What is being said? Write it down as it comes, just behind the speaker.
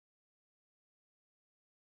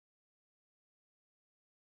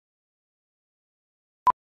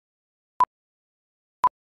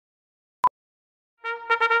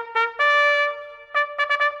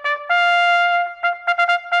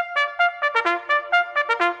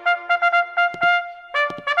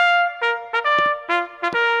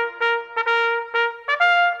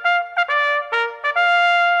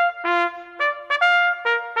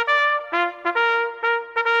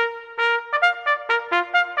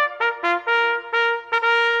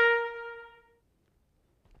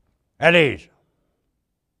At ease.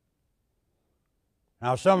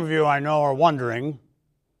 Now, some of you I know are wondering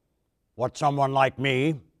what someone like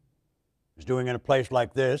me is doing in a place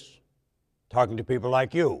like this, talking to people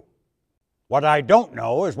like you. What I don't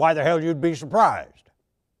know is why the hell you'd be surprised.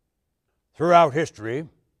 Throughout history,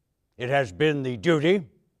 it has been the duty,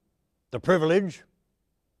 the privilege,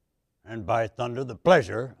 and by thunder, the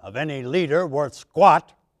pleasure of any leader worth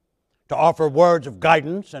squat to offer words of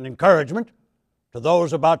guidance and encouragement to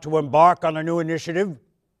those about to embark on a new initiative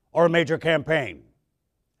or a major campaign.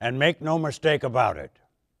 And make no mistake about it.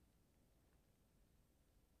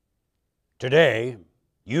 Today,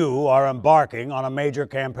 you are embarking on a major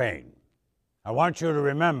campaign. I want you to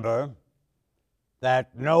remember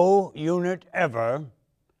that no unit ever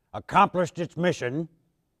accomplished its mission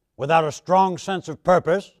without a strong sense of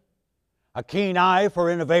purpose, a keen eye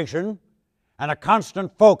for innovation, and a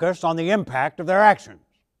constant focus on the impact of their actions.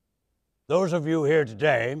 Those of you here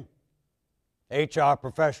today, HR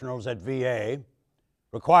professionals at VA,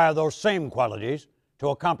 require those same qualities to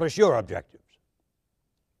accomplish your objectives.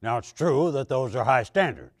 Now, it's true that those are high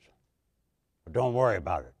standards, but don't worry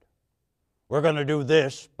about it. We're going to do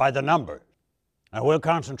this by the numbers, and we'll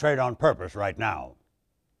concentrate on purpose right now.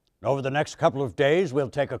 And over the next couple of days, we'll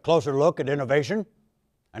take a closer look at innovation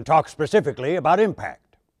and talk specifically about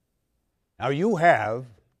impact. Now, you have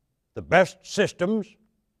the best systems,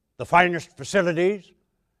 the finest facilities,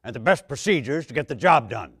 and the best procedures to get the job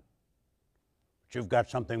done. But you've got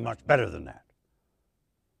something much better than that.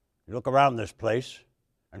 You look around this place,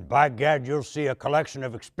 and by gad, you'll see a collection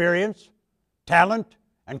of experience, talent,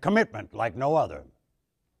 and commitment like no other.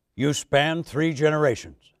 You span 3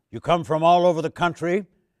 generations. You come from all over the country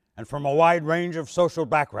and from a wide range of social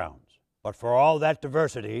backgrounds. But for all that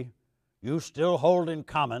diversity, you still hold in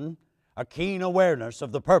common a keen awareness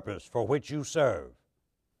of the purpose for which you serve.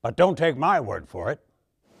 But don't take my word for it.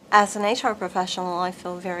 As an HR professional, I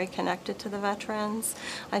feel very connected to the veterans.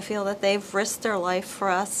 I feel that they've risked their life for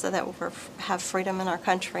us so that we have freedom in our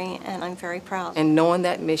country, and I'm very proud. And knowing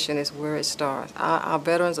that mission is where it starts. Our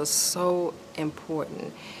veterans are so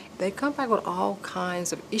important. They come back with all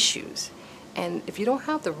kinds of issues. And if you don't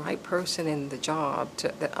have the right person in the job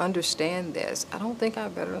that understand this, I don't think our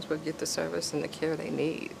veterans will get the service and the care they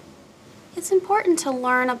need. It's important to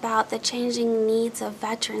learn about the changing needs of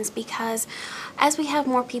veterans because as we have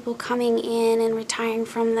more people coming in and retiring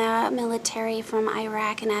from the military from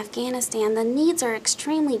Iraq and Afghanistan, the needs are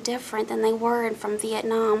extremely different than they were from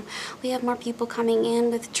Vietnam. We have more people coming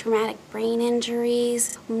in with traumatic brain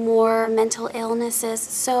injuries, more mental illnesses.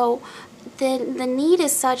 So the need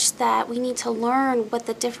is such that we need to learn what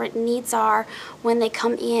the different needs are when they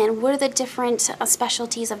come in. What are the different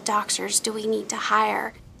specialties of doctors do we need to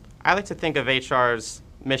hire? I like to think of HR's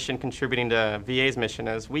mission contributing to VA's mission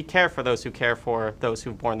as we care for those who care for those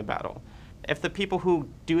who've borne the battle. If the people who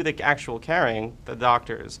do the actual caring, the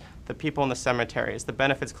doctors, the people in the cemeteries, the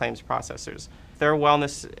benefits claims processors, their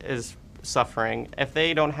wellness is suffering, if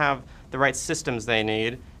they don't have the right systems they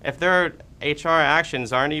need, if their HR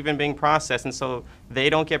actions aren't even being processed and so they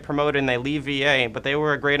don't get promoted and they leave VA, but they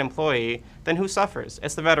were a great employee, then who suffers?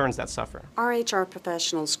 It's the veterans that suffer. Our HR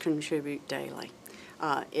professionals contribute daily.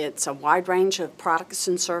 It's a wide range of products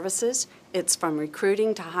and services. It's from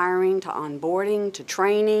recruiting to hiring to onboarding to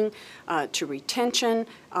training to retention,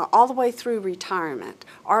 all the way through retirement.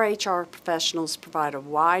 Our HR professionals provide a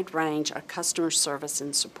wide range of customer service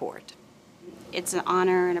and support. It's an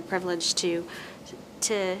honor and a privilege to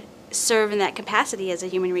serve in that capacity as a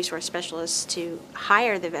human resource specialist to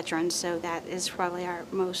hire the veterans, so that is probably our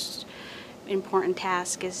most important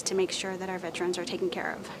task, is to make sure that our veterans are taken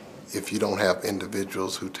care of. If you don't have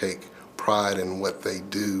individuals who take pride in what they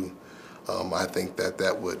do, I think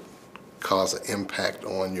that would cause an impact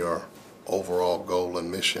on your overall goal and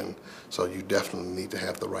mission. So you definitely need to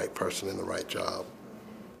have the right person in the right job.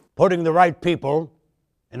 Putting the right people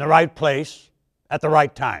in the right place at the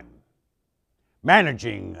right time.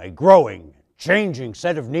 Managing a growing, changing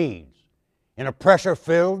set of needs in a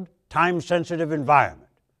pressure-filled, time-sensitive environment.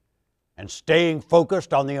 And staying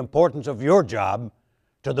focused on the importance of your job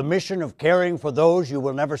to the mission of caring for those you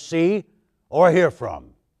will never see or hear from,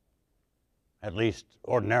 at least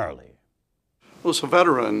ordinarily. Well, as a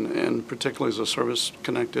veteran, and particularly as a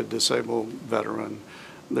service-connected disabled veteran,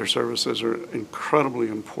 their services are incredibly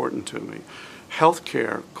important to me.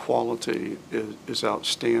 Healthcare quality is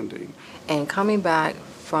outstanding. And coming back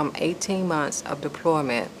from 18 months of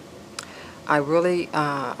deployment, I really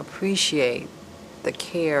appreciate the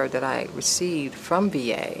care that I received from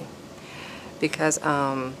VA, because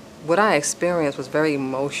what I experienced was very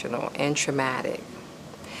emotional and traumatic.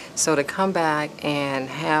 So to come back and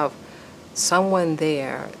have someone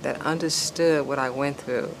there that understood what I went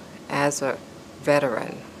through as a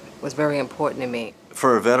veteran was very important to me.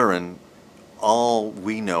 For a veteran, all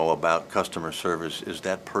we know about customer service is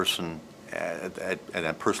that person at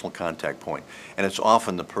that personal contact point. And it's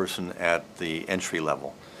often the person at the entry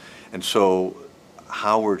level. And so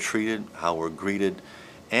how we're treated, how we're greeted,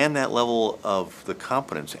 and that level of the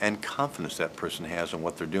competence and confidence that person has in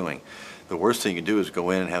what they're doing. The worst thing you can do is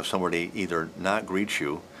go in and have somebody either not greet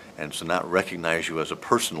you and so not recognize you as a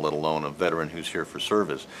person, let alone a veteran who's here for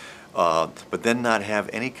service, but then not have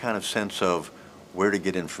any kind of sense of where to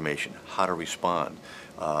get information, how to respond,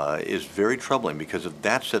 is very troubling, because if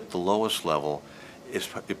that's at the lowest level,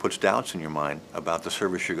 it puts doubts in your mind about the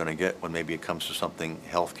service you're going to get when maybe it comes to something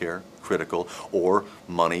healthcare, critical, or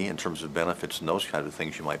money in terms of benefits and those kinds of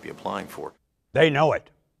things you might be applying for. They know it.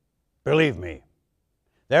 Believe me.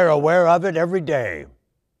 They're aware of it every day,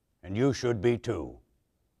 and you should be too.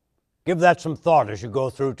 Give that some thought as you go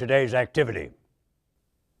through today's activity.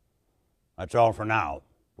 That's all for now.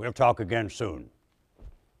 We'll talk again soon.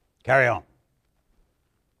 Carry on.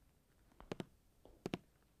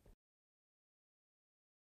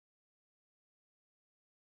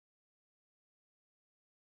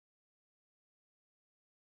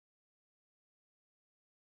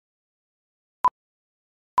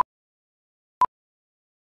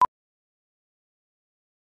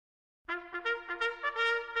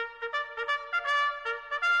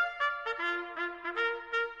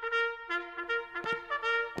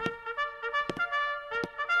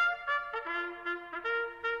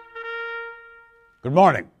 Good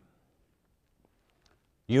morning.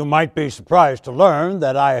 You might be surprised to learn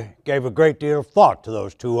that I gave a great deal of thought to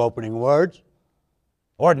those two opening words.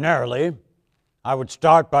 Ordinarily, I would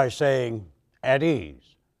start by saying, at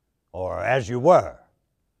ease, or as you were.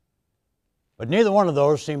 But neither one of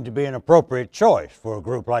those seemed to be an appropriate choice for a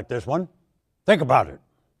group like this one. Think about it.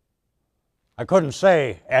 I couldn't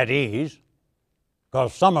say at ease,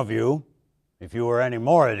 because some of you, if you were any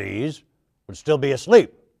more at ease, would still be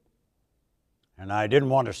asleep. And I didn't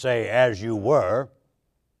want to say as you were,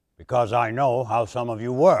 because I know how some of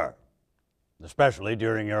you were, especially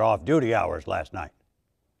during your off-duty hours last night.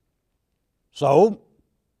 So,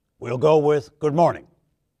 we'll go with good morning.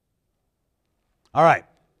 All right,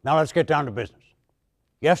 now let's get down to business.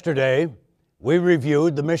 Yesterday, we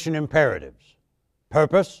reviewed the mission imperatives: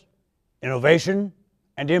 purpose, innovation,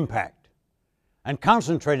 and impact, and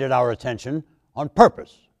concentrated our attention on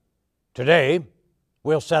purpose. Today,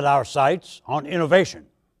 we'll set our sights on innovation.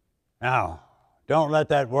 Now, don't let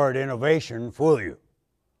that word innovation fool you.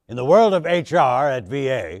 In the world of HR at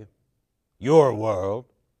VA, your world,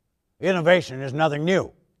 innovation is nothing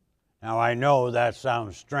new. Now, I know that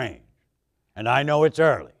sounds strange, and I know it's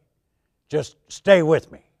early. Just stay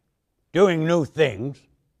with me. Doing new things,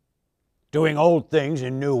 doing old things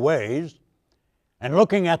in new ways, and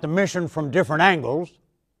looking at the mission from different angles,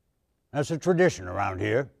 that's a tradition around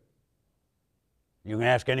here. You can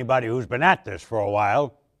ask anybody who's been at this for a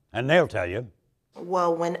while, and they'll tell you.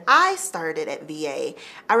 Well, when I started at VA,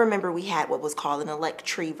 I remember we had what was called an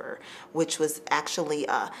electriever, which was actually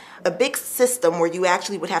a big system where you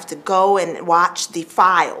actually would have to go and watch the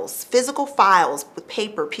files, physical files with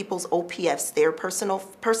paper, people's OPFs, their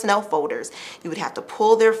personnel folders. You would have to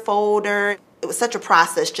pull their folder. It was such a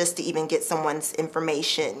process just to even get someone's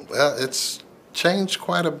information. Well, it's changed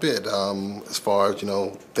quite a bit as far as,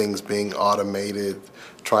 things being automated,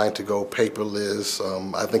 trying to go paperless.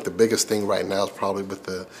 I think the biggest thing right now is probably with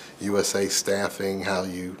the USA staffing, how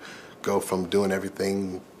you go from doing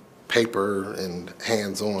everything paper and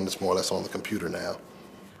hands-on, it's more or less on the computer now.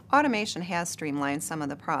 Automation has streamlined some of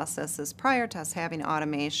the processes. Prior to us having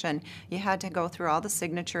automation, you had to go through all the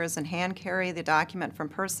signatures and hand carry the document from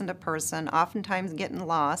person to person, oftentimes getting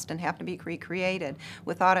lost and have to be recreated.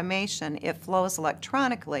 With automation, it flows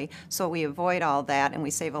electronically, so we avoid all that and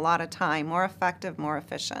we save a lot of time, more effective, more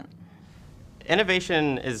efficient.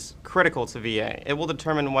 Innovation is critical to VA. It will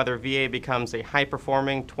determine whether VA becomes a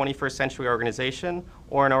high-performing 21st century organization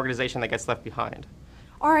or an organization that gets left behind.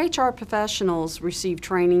 Our HR professionals receive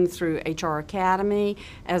training through HR Academy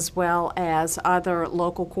as well as other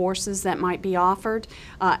local courses that might be offered.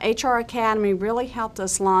 HR Academy really helped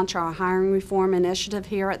us launch our hiring reform initiative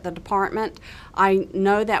here at the department. I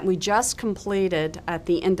know that we just completed at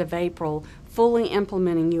the end of April fully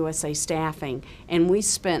implementing USA staffing, and we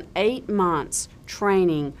spent 8 months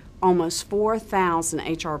training almost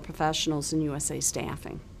 4,000 HR professionals in USA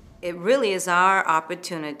staffing. It really is our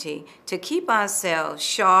opportunity to keep ourselves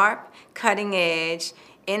sharp, cutting edge,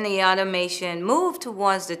 in the automation move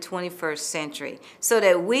towards the 21st century so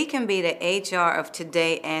that we can be the HR of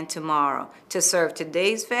today and tomorrow to serve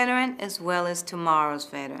today's veteran as well as tomorrow's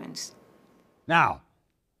veterans. Now,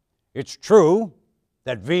 it's true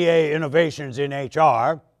that VA innovations in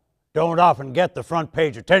HR don't often get the front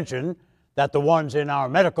page attention that the ones in our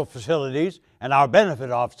medical facilities and our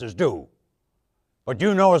benefit offices do. But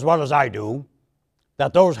you know as well as I do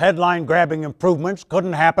that those headline-grabbing improvements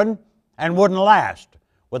couldn't happen and wouldn't last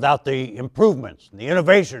without the improvements and the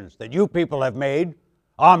innovations that you people have made,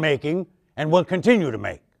 are making, and will continue to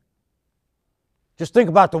make. Just think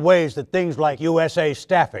about the ways that things like USA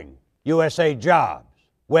Staffing, USA Jobs,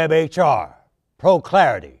 Web HR,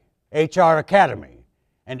 ProClarity, HR Academy,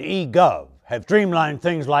 and eGov have streamlined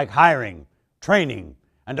things like hiring, training,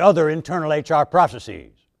 and other internal HR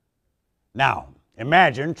processes. Now,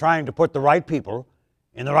 imagine trying to put the right people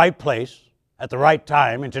in the right place at the right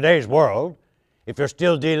time in today's world if you're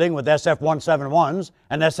still dealing with SF-171s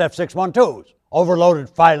and SF-612s, overloaded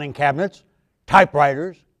filing cabinets,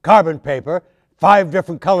 typewriters, carbon paper, 5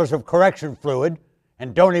 different colors of correction fluid,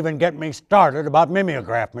 and don't even get me started about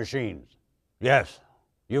mimeograph machines. Yes,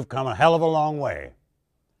 you've come a hell of a long way.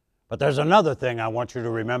 But there's another thing I want you to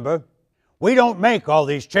remember. We don't make all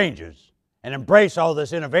these changes and embrace all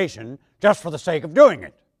this innovation just for the sake of doing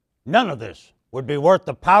it. None of this would be worth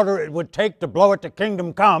the powder it would take to blow it to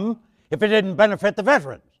kingdom come if it didn't benefit the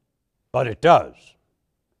veterans. But it does,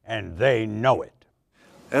 and they know it.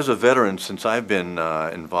 As a veteran, since I've been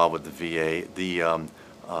involved with the VA,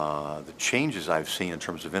 the changes I've seen in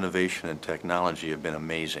terms of innovation and technology have been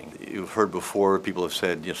amazing. You've heard before, people have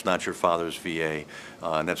said it's not your father's VA,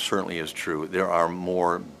 and that certainly is true. There are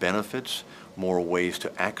more benefits, more ways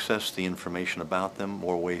to access the information about them,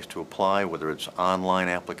 more ways to apply, whether it's online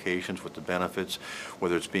applications with the benefits,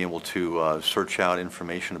 whether it's being able to search out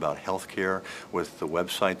information about health care with the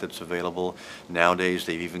website that's available. Nowadays,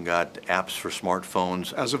 they've even got apps for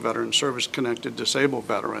smartphones. As a veteran, service-connected disabled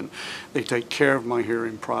veteran, they take care of my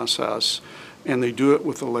hearing process, and they do it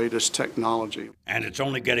with the latest technology. And it's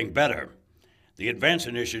only getting better. The Advance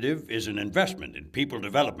Initiative is an investment in people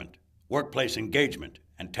development, workplace engagement,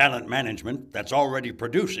 and talent management that's already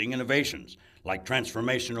producing innovations like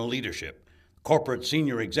transformational leadership, corporate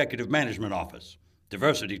senior executive management office,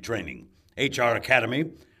 diversity training, HR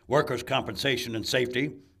Academy, workers' compensation and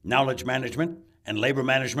safety, knowledge management, and labor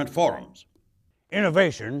management forums.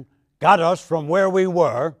 Innovation got us from where we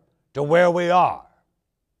were to where we are.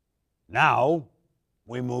 Now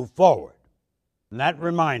we move forward. And that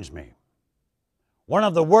reminds me, one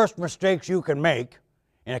of the worst mistakes you can make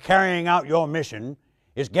in carrying out your mission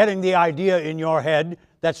is getting the idea in your head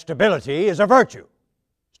that stability is a virtue.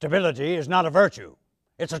 Stability is not a virtue.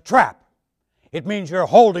 It's a trap. It means you're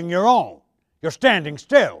holding your own. You're standing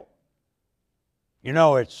still. You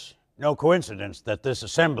know, it's no coincidence that this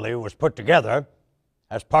assembly was put together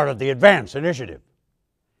as part of the Advance Initiative.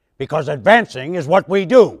 Because advancing is what we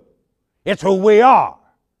do. It's who we are.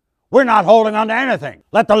 We're not holding on to anything.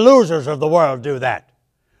 Let the losers of the world do that.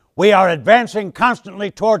 We are advancing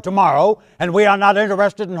constantly toward tomorrow, and we are not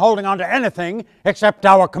interested in holding on to anything except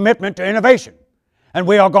our commitment to innovation. And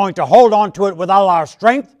we are going to hold on to it with all our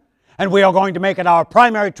strength, and we are going to make it our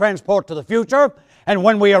primary transport to the future. And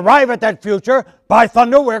when we arrive at that future, by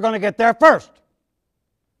thunder, we're going to get there first.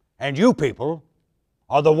 And you people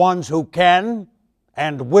are the ones who can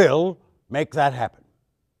and will make that happen.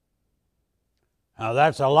 Now,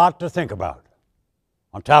 that's a lot to think about,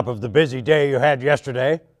 on top of the busy day you had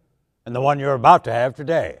yesterday and the one you're about to have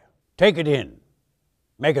today. Take it in.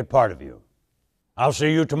 Make it part of you. I'll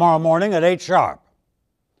see you tomorrow morning at 8 sharp.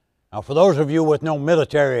 Now, for those of you with no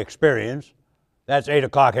military experience, that's 8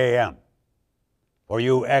 o'clock a.m. For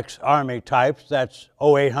you ex-Army types, that's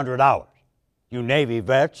 0800 hours. You Navy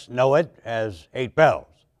vets know it as 8 bells.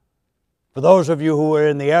 For those of you who are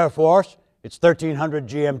in the Air Force, it's 1300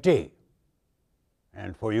 GMT.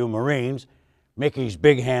 And for you Marines, Mickey's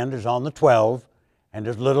big hand is on the 12, and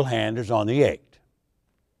his little hand is on the 8.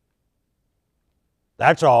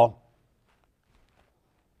 That's all.